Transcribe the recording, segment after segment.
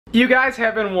You guys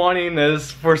have been wanting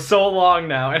this for so long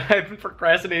now, and I've been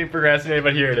procrastinating,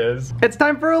 but here it is. It's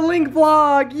time for a Link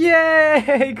vlog!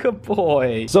 Yay! Good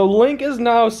boy. So Link is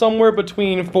now somewhere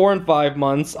between 4 and 5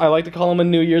 months. I like to call him a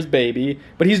New Year's baby,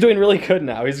 but he's doing really good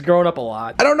now. He's grown up a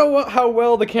lot. I don't know how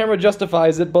well the camera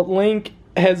justifies it, but Link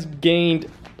has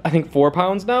gained, I think, 4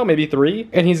 pounds now, maybe 3.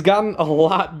 And he's gotten a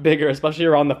lot bigger, especially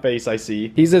around the face, I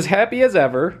see. He's as happy as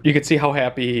ever. You can see how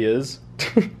happy he is.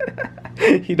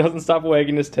 He doesn't stop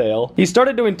wagging his tail. He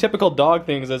started doing typical dog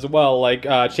things as well, like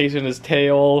chasing his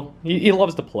tail. He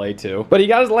loves to play too. But he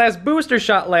got his last booster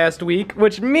shot last week,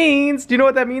 which means, do you know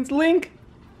what that means, Link?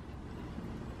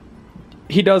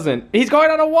 He doesn't. He's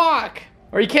going on a walk!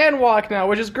 Or he can walk now,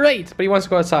 which is great, but he wants to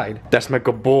go outside. That's my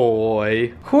good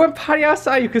boy. Who went potty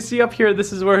outside? You can see up here,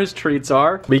 this is where his treats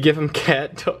are. We give him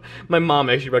cat. My mom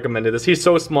actually recommended this. He's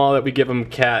so small that we give him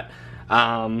cat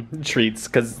treats,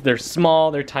 because they're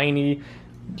small, they're tiny.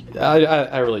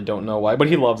 I really don't know why, but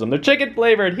he loves them. They're chicken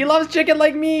flavored. He loves chicken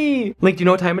like me. Link, do you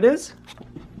know what time it is?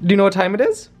 Do you know what time it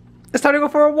is? It's time to go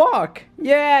for a walk.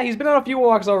 Yeah, he's been on a few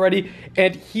walks already,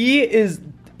 and he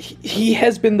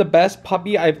has been the best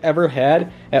puppy I've ever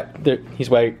had. He's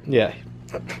wagging, yeah.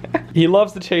 He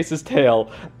loves to chase his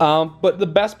tail. But the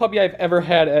best puppy I've ever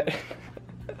had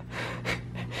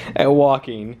at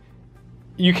walking.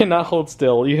 You cannot hold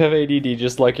still. You have ADD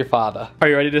just like your father. Are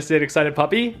you ready to see an excited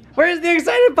puppy? Where's the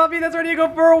excited puppy that's ready to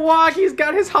go for a walk? He's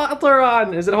got his halter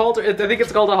on. Is it a halter? I think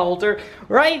it's called a halter.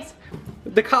 Right?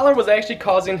 The collar was actually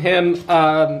causing him,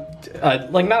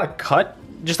 like not a cut,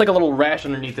 just like a little rash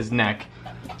underneath his neck.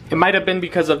 It might have been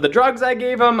because of the drugs I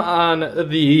gave him on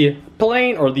the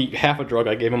plane, or the half a drug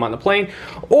I gave him on the plane,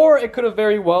 or it could have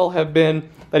very well have been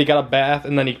that he got a bath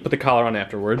and then he put the collar on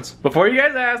afterwards. Before you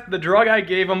guys ask, the drug I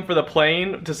gave him for the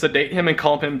plane to sedate him and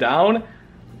calm him down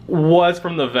was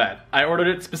from the vet. I ordered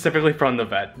it specifically from the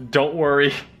vet. Don't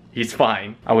worry, he's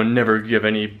fine. I would never give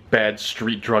any bad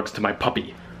street drugs to my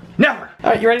puppy. Never!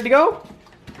 Alright, you ready to go?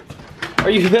 Are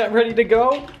you that ready to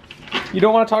go? You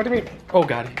don't want to talk to me? Oh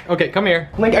god. Okay, come here.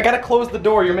 Link, I gotta close the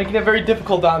door. You're making it very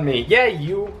difficult on me. Yeah,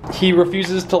 you. He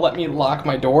refuses to let me lock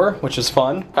my door, which is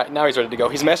fun. Alright, now he's ready to go.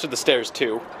 He's mastered the stairs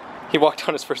too. He walked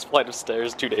down his first flight of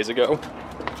stairs 2 days ago.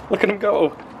 Look at him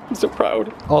go. I'm so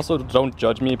proud. Also, don't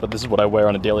judge me, but this is what I wear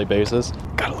on a daily basis.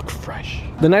 Gotta look fresh.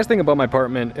 The nice thing about my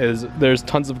apartment is there's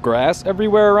tons of grass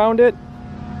everywhere around it.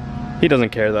 He doesn't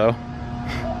care though.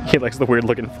 He likes the weird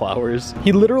looking flowers.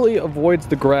 He literally avoids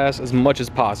the grass as much as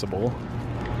possible.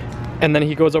 And then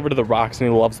he goes over to the rocks and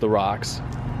he loves the rocks.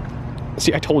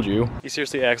 See, I told you. He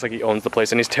seriously acts like he owns the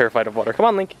place and he's terrified of water. Come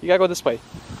on, Link, you gotta go this way.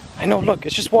 I know, look,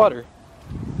 it's just water.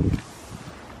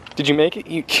 Did you make it?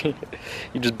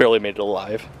 You just barely made it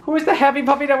alive. Who is the happy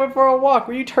puppy that went for a walk?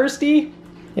 Were you thirsty?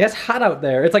 Yeah, it's hot out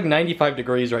there. It's like 95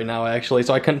 degrees right now, actually,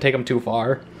 so I couldn't take him too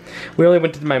far. We only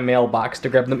went to my mailbox to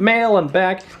grab the mail and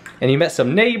back. And he met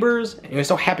some neighbors, and he was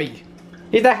so happy.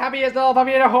 He's the happiest little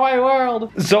puppy in the whole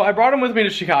world. So I brought him with me to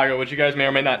Chicago, which you guys may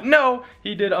or may not know.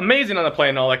 He did amazing on the plane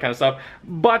and all that kind of stuff.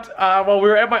 But while we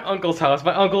were at my uncle's house,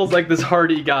 my uncle's like this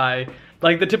hardy guy,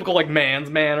 like the typical like man's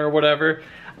man or whatever.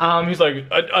 He's like,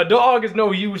 a dog is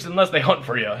no use unless they hunt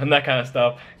for you, and that kind of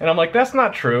stuff. And I'm like, that's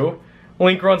not true.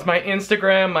 Link runs my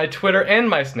Instagram, my Twitter, and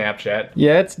my Snapchat.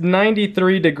 Yeah, it's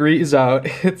 93 degrees out.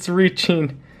 It's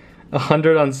reaching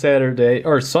 100 on Saturday,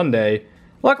 or Sunday.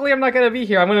 Luckily, I'm not gonna be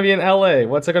here. I'm gonna be in LA.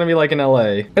 What's it gonna be like in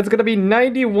LA? It's gonna be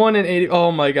 91 and 80. Oh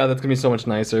my god, that's gonna be so much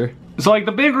nicer. So like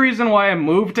the big reason why I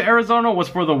moved to Arizona was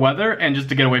for the weather and just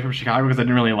to get away from Chicago because I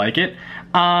didn't really like it.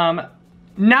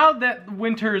 Now that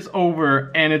winter's over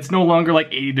and it's no longer like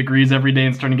 80 degrees every day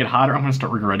and starting to get hotter, I'm gonna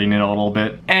start regretting it a little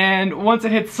bit. And once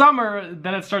it hits summer,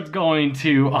 then it starts going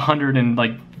to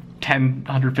 110,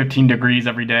 115 degrees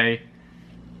every day.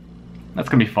 That's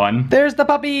gonna be fun. There's the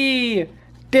puppy!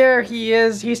 There he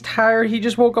is. He's tired. He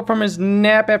just woke up from his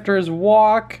nap after his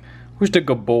walk. Who's the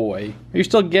good boy? Are you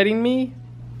still getting me?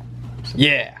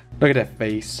 Yeah. Look at that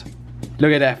face.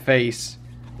 Look at that face.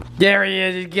 There he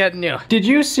is. He's getting you. Did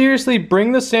you seriously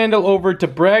bring the sandal over to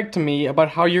brag to me about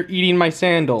how you're eating my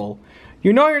sandal?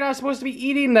 You know you're not supposed to be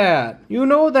eating that. You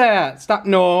know that. Stop.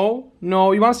 No.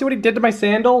 No. You want to see what he did to my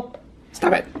sandal?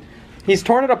 Stop it. He's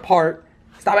torn it apart.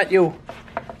 Stop it, you.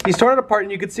 He's torn it apart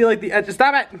and you can see like the edges.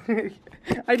 Stop it!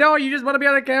 I know, you just want to be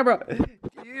on the camera.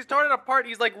 He's torn it apart.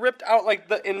 He's like ripped out like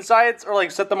the insides or like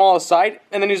set them all aside.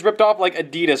 And then he's ripped off like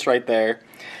Adidas right there.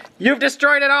 You've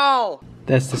destroyed it all!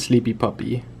 That's the sleepy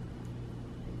puppy.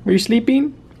 Are you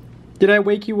sleeping? Did I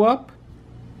wake you up?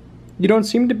 You don't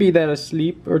seem to be that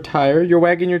asleep or tired. You're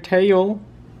wagging your tail.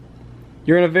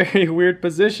 You're in a very weird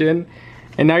position.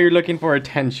 And now you're looking for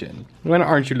attention. When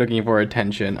aren't you looking for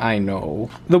attention? I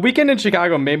know. The weekend in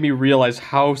Chicago made me realize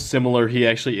how similar he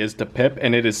actually is to Pip,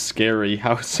 and it is scary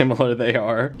how similar they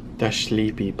are. The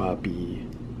sleepy puppy.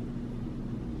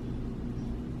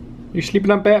 You sleeping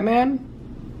on Batman?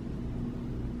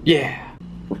 Yeah.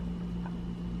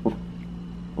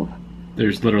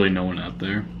 There's literally no one out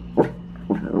there.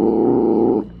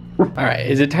 Alright,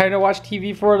 is it time to watch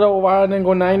TV for a little while and then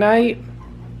go night-night?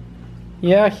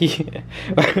 Yeah,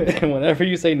 whenever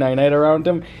you say night-night around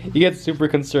him, he gets super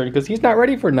concerned because he's not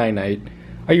ready for night-night.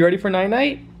 Are you ready for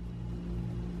night-night?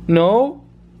 No?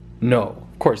 No,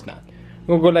 of course not.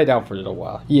 We'll go lie down for a little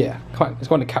while. Yeah, come on, let's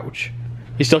go on the couch.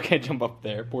 He still can't jump up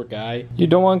there, poor guy. You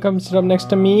don't want to come sit up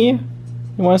next to me?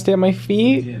 You want to stay at my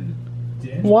feet?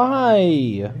 Did? Why?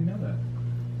 I didn't know that.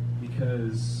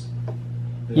 Because...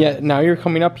 Yeah, now you're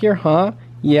coming up here, huh?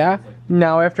 Yeah?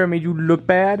 Now after I made you look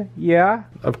bad? Yeah?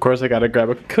 Of course I gotta grab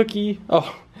a cookie.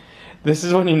 Oh, this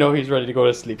is when you know he's ready to go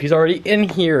to sleep. He's already in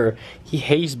here. He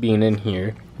hates being in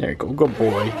here. There you go, good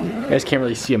boy. You guys can't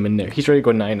really see him in there. He's ready to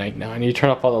go night-night now. I need to turn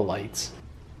off all the lights.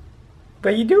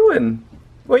 What are you doing?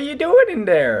 What are you doing in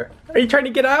there? Are you trying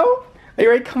to get out? Are you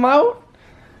ready to come out?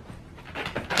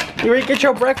 You ready to get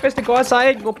your breakfast and go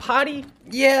outside and go potty?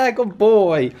 Yeah, good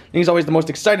boy. And he's always the most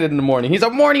excited in the morning. He's a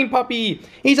morning puppy.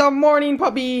 He's a morning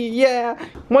puppy. Yeah.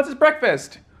 What's his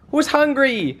breakfast? Who's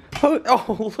hungry?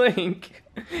 Oh, Link.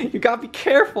 You gotta be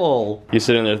careful. He's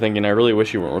sitting there thinking, I really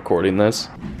wish you weren't recording this.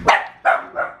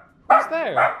 Who's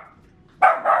there?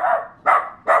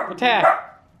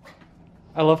 Attack.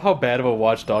 I love how bad of a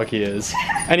watchdog he is.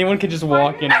 Anyone can just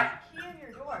walk in.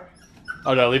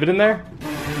 Oh, did I leave it in there?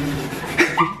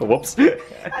 Whoops.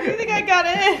 I do think I got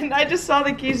in. I just saw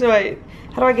the key, so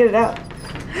how do I get it out?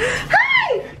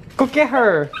 Hi! Go get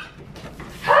her.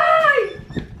 Hi!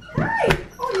 Hi!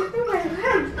 Oh, you threw my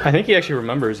legs. I think he actually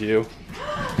remembers you.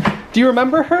 Do you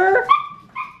remember her?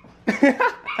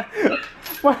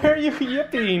 Why are you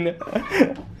yipping?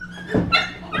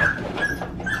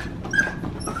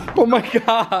 Oh my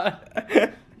god.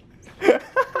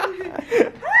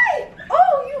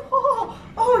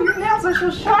 Oh, your nails are so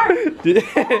sharp.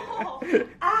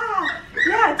 Oh,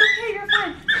 yeah, it's okay, you're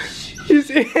fine.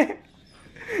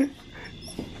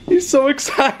 He's so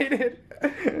excited.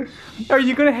 Are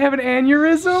you gonna have an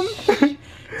aneurysm?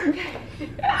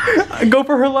 Go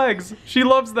for her legs. She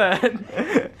loves that.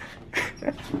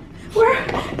 Where?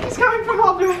 He's coming from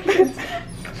all directions.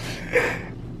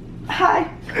 Hi.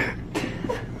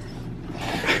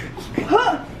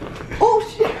 Huh. Oh,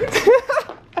 shoot.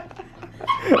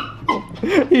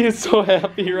 He is so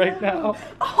happy right now.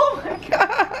 Oh my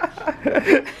god.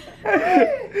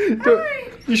 Hi.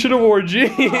 You should have wore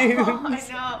jeans. Oh, I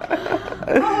know.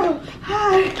 Oh,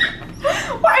 hi.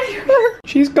 Why are you...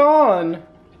 She's gone.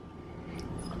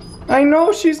 I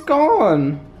know she's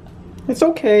gone. It's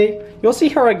okay. You'll see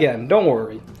her again. Don't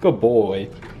worry. Good boy.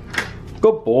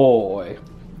 Good boy.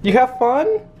 You have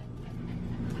fun?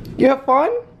 You have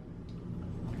fun?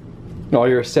 No,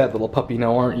 you're a sad little puppy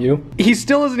now, aren't you? He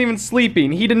still isn't even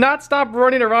sleeping. He did not stop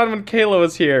running around when Kayla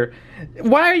was here.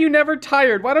 Why are you never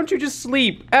tired? Why don't you just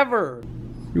sleep, ever?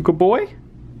 You good boy?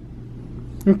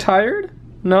 You tired?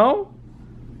 No?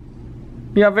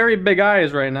 You got very big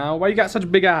eyes right now. Why you got such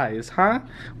big eyes, huh?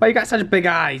 Why you got such big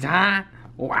eyes, huh?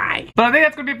 Why? But I think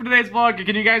that's gonna be it for today's vlog.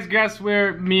 Can you guys guess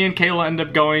where me and Kayla end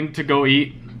up going to go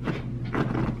eat?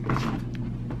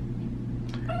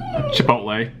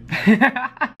 Chipotle.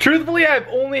 Truthfully, I've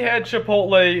only had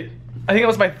Chipotle, I think it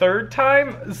was my third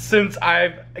time since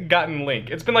I've gotten Link.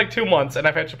 It's been like 2 months and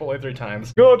I've had Chipotle 3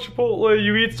 times. Go Chipotle,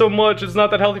 you eat so much, it's not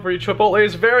that healthy for you. Chipotle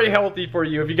is very healthy for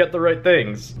you if you get the right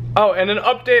things. Oh, and an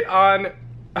update on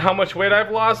how much weight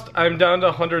I've lost. I'm down to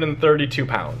 132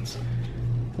 pounds,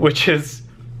 which is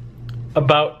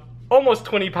about almost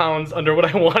 20 pounds under what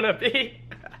I want to be.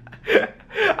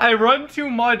 I run too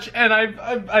much and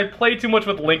I play too much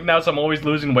with Link now, so I'm always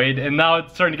losing weight, and now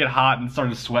it's starting to get hot and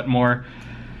starting to sweat more.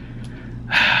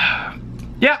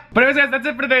 Yeah, but anyways guys, that's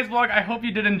it for today's vlog. I hope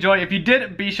you did enjoy. If you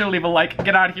did, be sure to leave a like.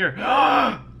 Get out of here.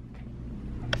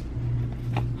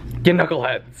 You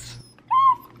knuckleheads.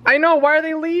 I know, why are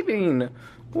they leaving?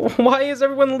 Why is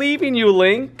everyone leaving you,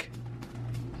 Link?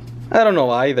 I don't know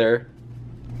either.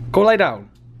 Go lie down.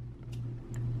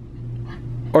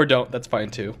 Or don't, that's fine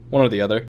too. One or the other.